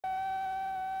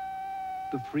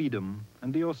The freedom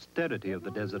and the austerity of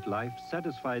the desert life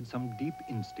satisfied some deep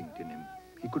instinct in him.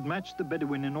 He could match the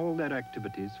Bedouin in all their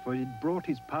activities, for he had brought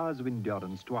his powers of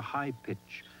endurance to a high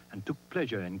pitch and took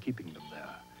pleasure in keeping them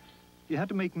there. He had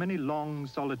to make many long,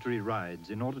 solitary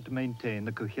rides in order to maintain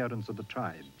the coherence of the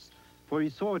tribes, for he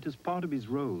saw it as part of his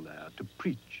role there to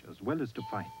preach as well as to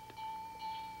fight.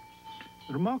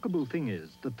 The remarkable thing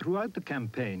is that throughout the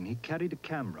campaign, he carried a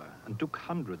camera and took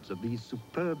hundreds of these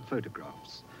superb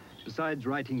photographs, besides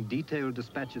writing detailed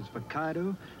dispatches for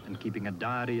Cairo and keeping a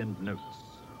diary and notes.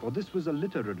 For this was a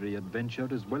literary adventure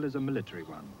as well as a military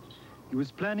one. He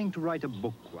was planning to write a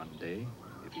book one day,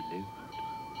 if he lived.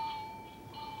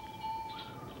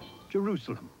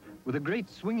 Jerusalem. With a great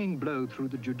swinging blow through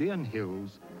the Judean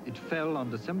hills, it fell on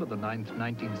December the 9th,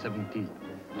 1917,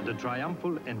 and a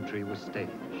triumphal entry was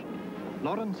staged.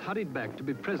 Lawrence hurried back to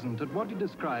be present at what he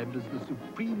described as the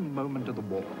supreme moment of the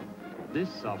war.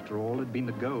 This, after all, had been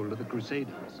the goal of the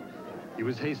Crusaders. He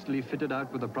was hastily fitted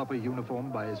out with a proper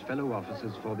uniform by his fellow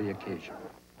officers for the occasion.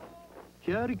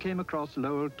 Here he came across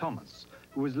Lowell Thomas,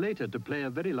 who was later to play a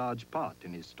very large part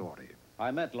in his story.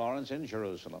 I met Lawrence in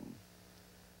Jerusalem.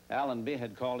 Allenby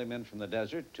had called him in from the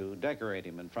desert to decorate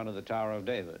him in front of the Tower of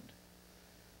David.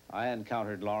 I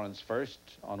encountered Lawrence first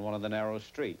on one of the narrow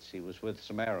streets. He was with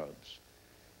some Arabs.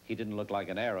 He didn't look like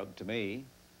an Arab to me.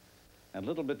 And a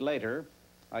little bit later,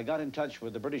 I got in touch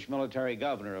with the British military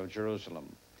governor of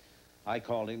Jerusalem. I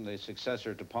called him the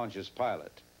successor to Pontius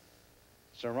Pilate,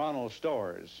 Sir Ronald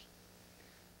Storrs.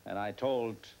 And I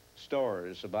told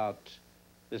Storrs about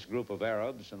this group of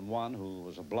Arabs, and one who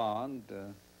was a blonde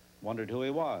wondered who he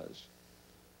was.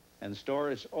 And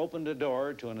Storrs opened a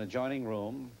door to an adjoining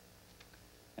room,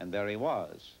 and there he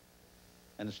was.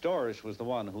 And Storrs was the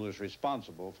one who was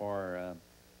responsible for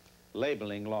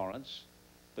labeling Lawrence,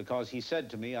 because he said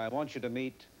to me, I want you to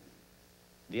meet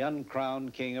the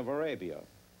uncrowned king of Arabia.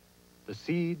 The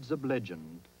seeds of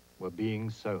legend were being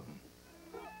sown.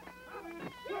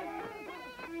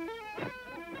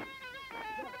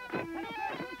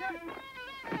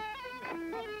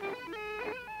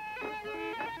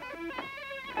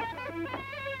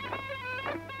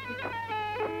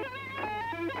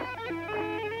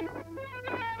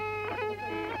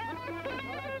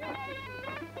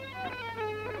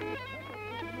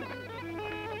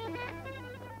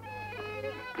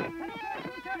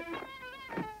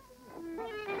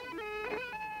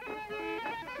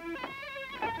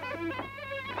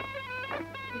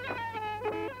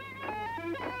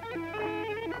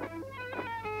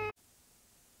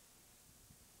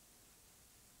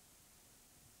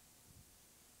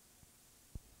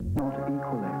 Not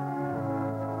equally.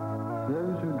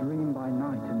 Those who dream by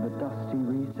night in the dusty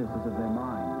recesses of their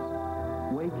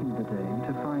minds wake in the day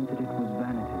to find that it was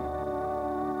vanity.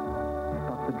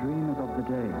 But the dreamers of the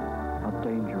day are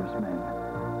dangerous men,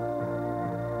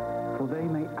 for they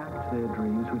may act their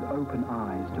dreams with open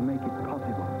eyes to make it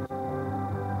possible.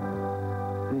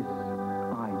 This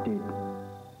I did.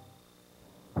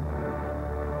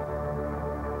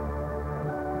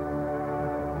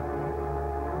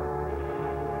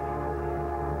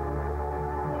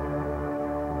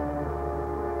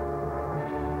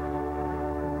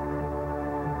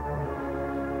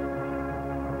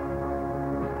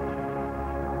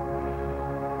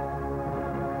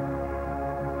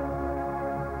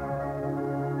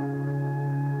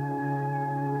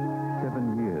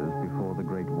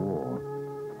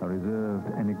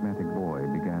 Enigmatic boy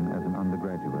began as an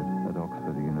undergraduate at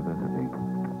Oxford University.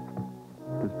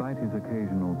 Despite his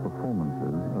occasional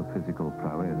performances of physical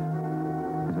prowess,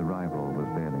 his arrival was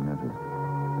barely noticed.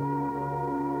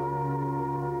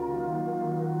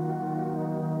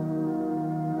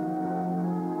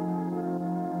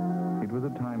 It was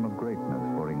a time of greatness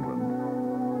for England.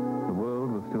 The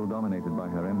world was still dominated by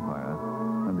her empire,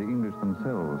 and the English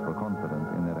themselves were confident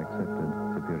in their accepted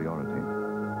superiority.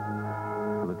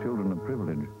 For the children of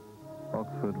privilege,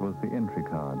 Oxford was the entry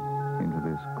card into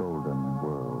this golden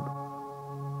world.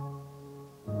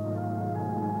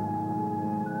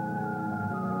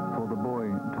 For the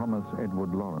boy Thomas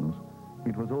Edward Lawrence,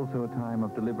 it was also a time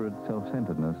of deliberate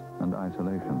self-centeredness and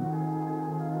isolation.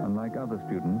 Unlike other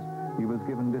students, he was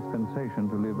given dispensation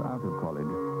to live out of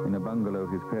college in a bungalow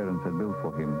his parents had built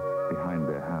for him behind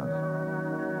their house.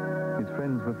 His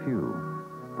friends were few,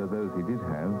 though those he did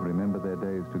have remember their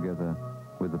days together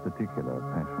with a particular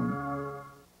passion.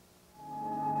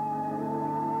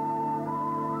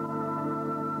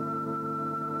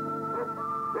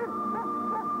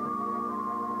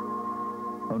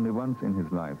 Only once in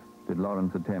his life did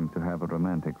Lawrence attempt to have a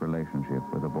romantic relationship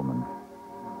with a woman.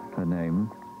 Her name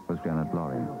was Janet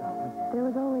Lorry. There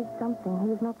was always something he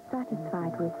was not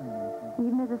satisfied with,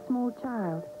 even as a small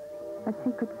child, a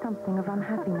secret something of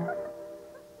unhappiness.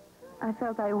 I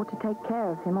felt I ought to take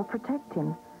care of him or protect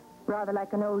him, rather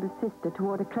like an older sister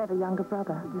toward a clever younger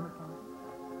brother.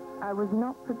 I was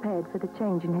not prepared for the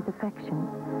change in his affections.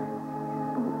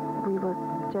 We were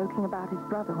joking about his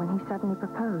brother when he suddenly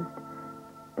proposed.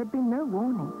 There'd been no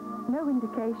warning, no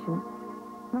indication,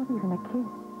 not even a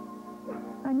kiss.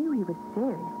 I knew he was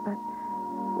serious, but,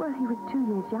 well, he was 2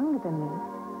 years younger than me,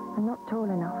 and not tall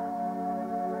enough.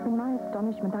 In my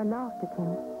astonishment, I laughed at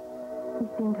him. He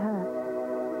seemed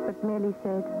hurt, but merely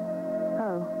said,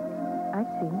 "Oh, I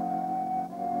see."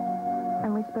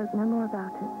 And we spoke no more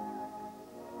about it.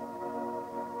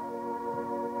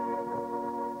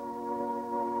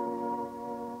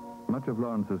 Much of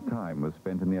Lawrence's time was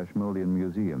spent in the Ashmolean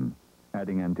Museum,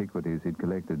 adding antiquities he'd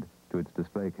collected to its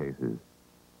display cases.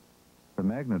 The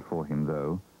magnet for him,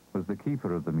 though, was the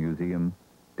keeper of the museum,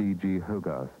 D.G.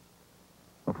 Hogarth.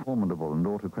 A formidable and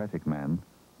autocratic man,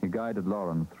 he guided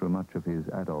Lawrence through much of his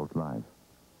adult life.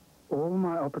 All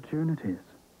my opportunities,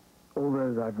 all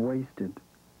those I've wasted,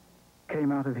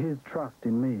 came out of his trust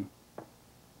in me.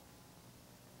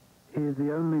 He is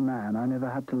the only man I never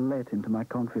had to let into my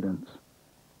confidence.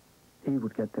 He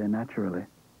would get there naturally.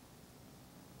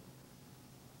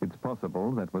 It's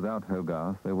possible that without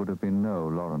Hogarth, there would have been no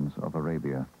Lawrence of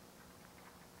Arabia.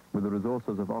 With the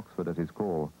resources of Oxford at his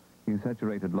call, he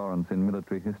saturated Lawrence in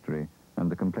military history and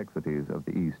the complexities of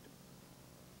the East.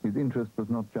 His interest was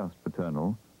not just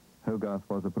paternal. Hogarth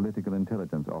was a political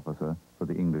intelligence officer for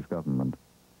the English government.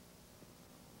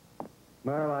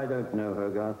 Well, I don't know,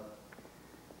 Hogarth.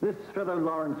 This fellow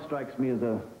Lawrence strikes me as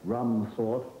a rum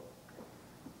sort.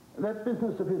 That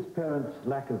business of his parents'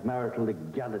 lack of marital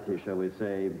legality, shall we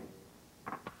say,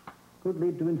 could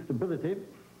lead to instability.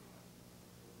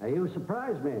 Now, you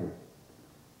surprise me.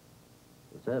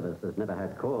 The service has never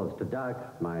had cause to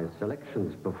doubt my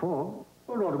selections before.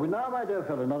 Well, nor do we now, my dear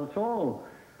fellow, not at all.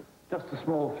 Just a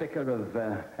small flicker of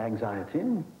anxiety.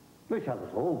 We shall,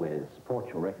 as always, support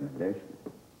your recommendation.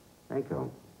 Thank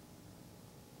you.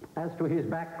 As to his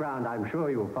background, I'm sure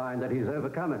you'll find that he's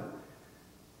overcome it.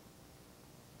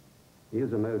 He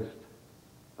is a most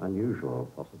unusual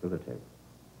possibility.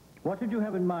 What did you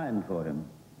have in mind for him?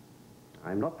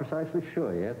 I'm not precisely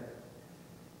sure yet.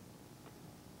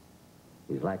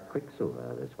 He's like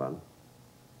quicksilver, this one.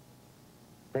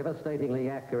 Devastatingly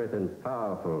accurate and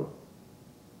powerful,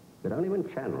 but only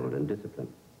when channeled and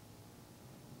disciplined.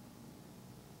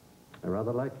 I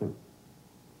rather like him.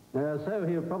 So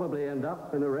he'll probably end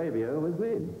up in Arabia with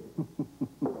me.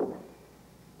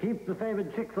 Keep the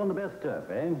favored chicks on the best turf,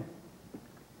 eh?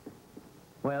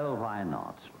 Well, why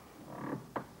not?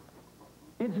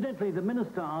 Incidentally, the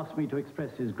minister asked me to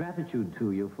express his gratitude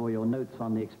to you for your notes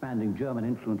on the expanding German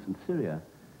influence in Syria.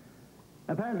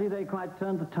 Apparently, they quite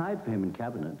turned the tide for him in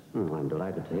cabinet. I'm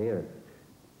delighted to hear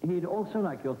it. He'd also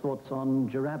like your thoughts on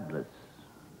Gerablis,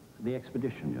 the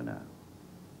expedition, you know.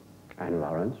 And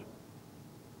Lawrence?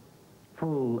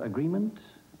 Full agreement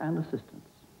and assistance.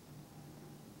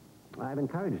 I've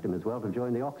encouraged him as well to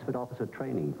join the Oxford Officer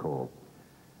Training Corps.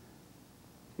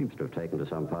 Seems to have taken to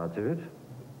some parts of it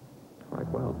quite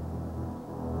well.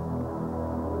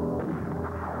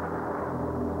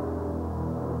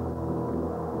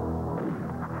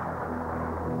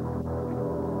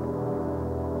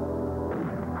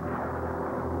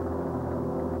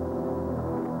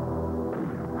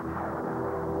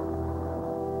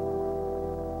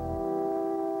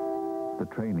 The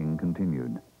training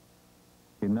continued.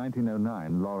 In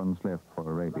 1909, Lawrence left for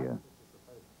Arabia.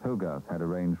 Hogarth had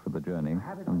arranged for the journey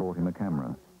and bought him a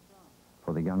camera.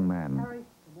 For the young man,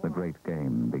 the great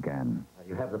game began.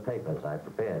 You have the papers I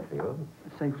prepared for you.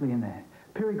 Safely in there.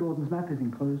 Perry Gordon's map is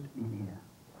enclosed in here.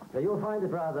 Now, you'll find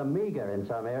it rather meager in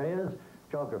some areas.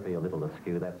 Geography a little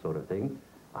askew, that sort of thing.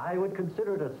 I would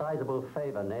consider it a sizable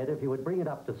favor, Ned, if you would bring it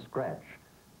up to scratch.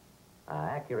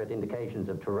 Accurate indications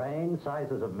of terrain,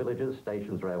 sizes of villages,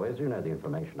 stations, railways. You know the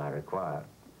information I require.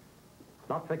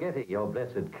 Not forgetting your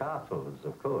blessed castles,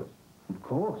 of course. Of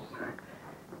course.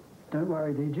 Don't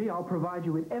worry, DG. I'll provide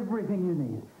you with everything you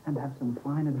need and have some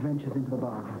fine adventures into the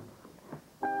bargain.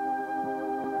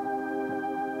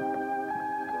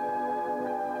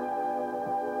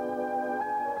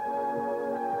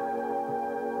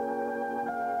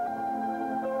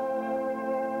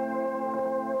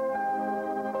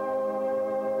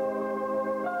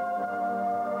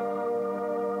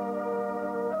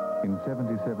 In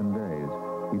 77 days,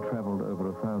 he traveled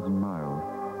over 1,000 miles,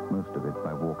 most of it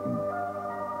by walking.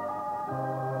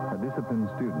 A disciplined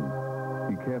student,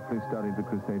 he carefully studied the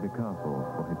Crusader castles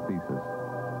for his thesis.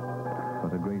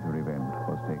 But a greater event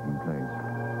was taking place.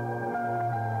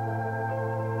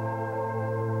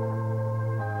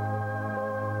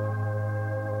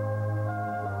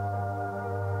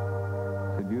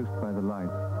 Seduced by the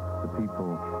lights, the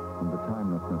people, and the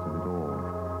timelessness of it all,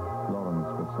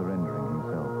 Lawrence was surrendering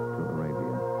himself to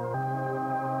Arabia.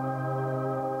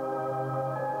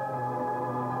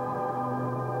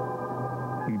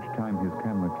 Each time his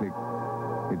camera clicked,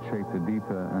 it shaped a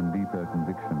deeper and deeper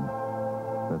conviction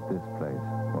that this place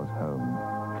was home.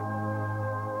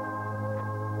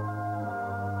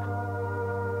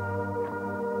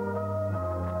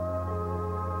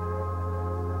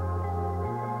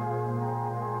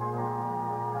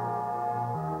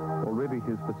 Already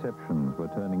his perceptions were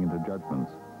turning into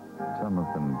judgments, some of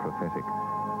them prophetic.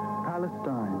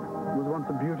 Palestine was once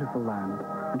a beautiful land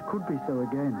and could be so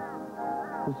again.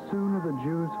 The sooner the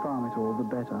Jews farm it all, the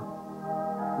better.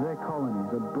 Their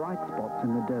colonies are bright spots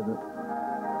in the desert.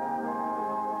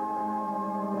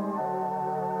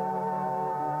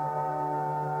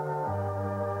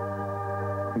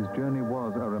 His journey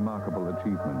was a remarkable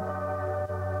achievement,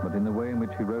 but in the way in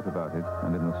which he wrote about it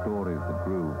and in the stories that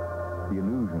grew, the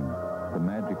illusion, the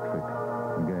magic trick,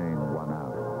 again won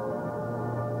out.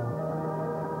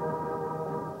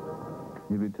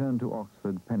 He returned to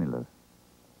Oxford penniless,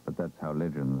 but that's how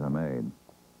legends are made.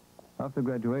 After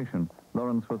graduation,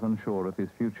 Lawrence was unsure of his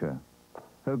future.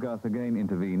 Hogarth again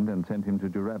intervened and sent him to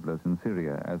Jarablus in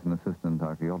Syria as an assistant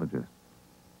archaeologist.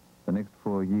 The next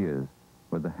 4 years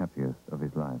were the happiest of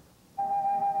his life.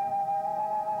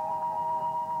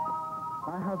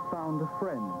 I have found a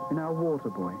friend in our water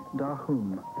boy,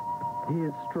 Dahum. He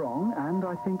is strong and,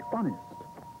 I think, honest.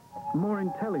 More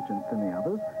intelligent than the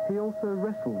others, he also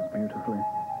wrestles beautifully.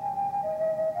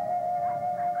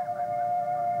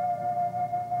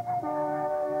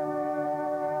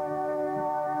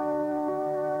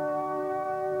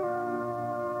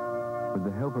 With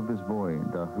the help of this boy,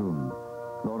 Dahum,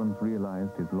 Lawrence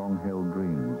realized his long-held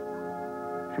dreams.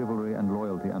 Chivalry and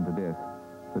loyalty unto death,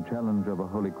 the challenge of a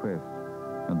holy quest,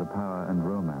 and the power and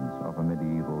romance of a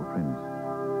medieval prince.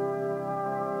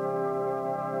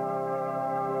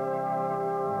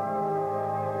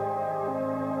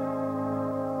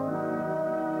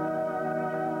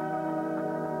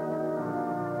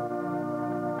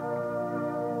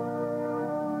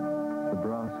 The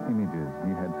brass images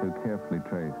he had so carefully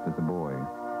traced as a boy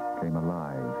came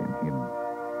alive in him.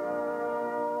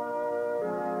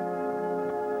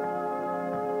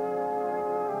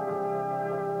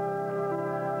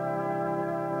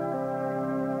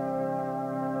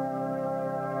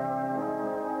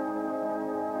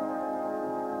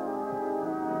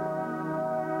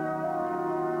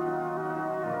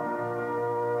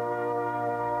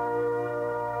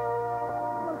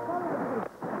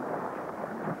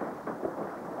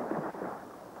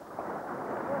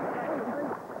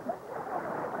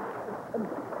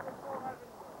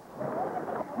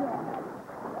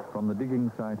 From the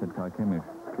digging site at Carchemish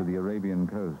to the Arabian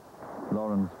coast,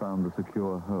 Lawrence found the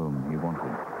secure home he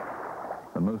wanted.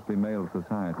 A mostly male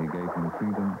society gave him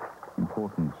freedom,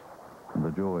 importance, and the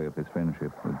joy of his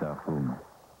friendship with Dahum.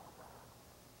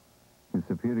 His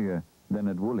superior,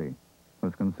 Leonard Woolley,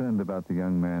 was concerned about the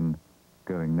young man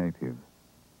going native.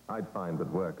 I'd find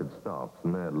that work had stopped,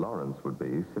 and there Lawrence would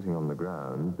be, sitting on the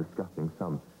ground, discussing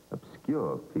some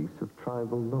obscure piece of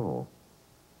tribal law.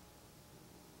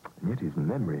 And yet his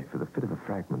memory for the fit of a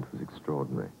fragment was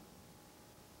extraordinary.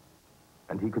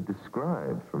 And he could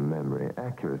describe from memory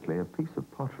accurately a piece of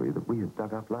pottery that we had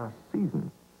dug up last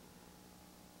season.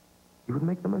 He would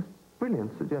make the most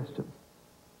brilliant suggestions,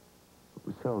 but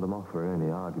would seldom offer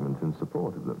any argument in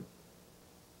support of them.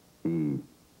 He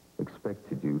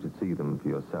expected you to see them for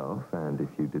yourself, and if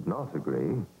you did not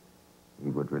agree,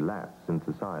 he would relapse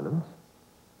into silence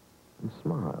and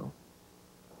smile.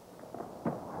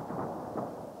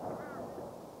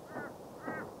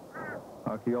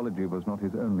 Archaeology was not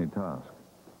his only task.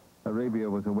 Arabia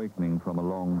was awakening from a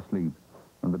long sleep,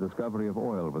 and the discovery of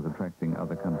oil was attracting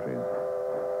other countries.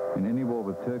 In any war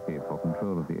with Turkey for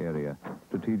control of the area,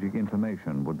 strategic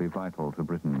information would be vital to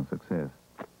Britain's success.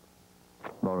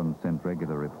 Lawrence sent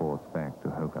regular reports back to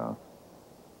Hogarth.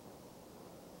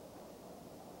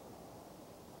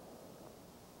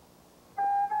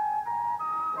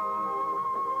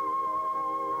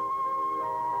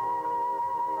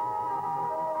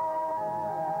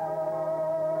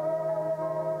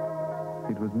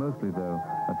 It was mostly, though,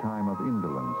 a time of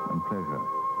indolence and pleasure.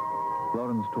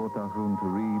 Lawrence taught Dahum to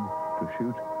read, to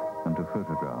shoot, and to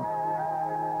photograph.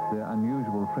 Their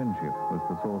unusual friendship was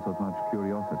the source of much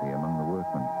curiosity among the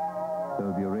workmen,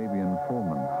 though the Arabian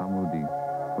foreman, Hamoudi,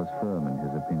 was firm in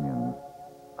his opinions.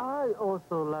 Our I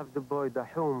also loved the boy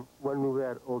Dahum when we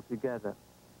were all together.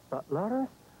 But Lawrence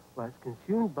was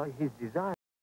consumed by his desire.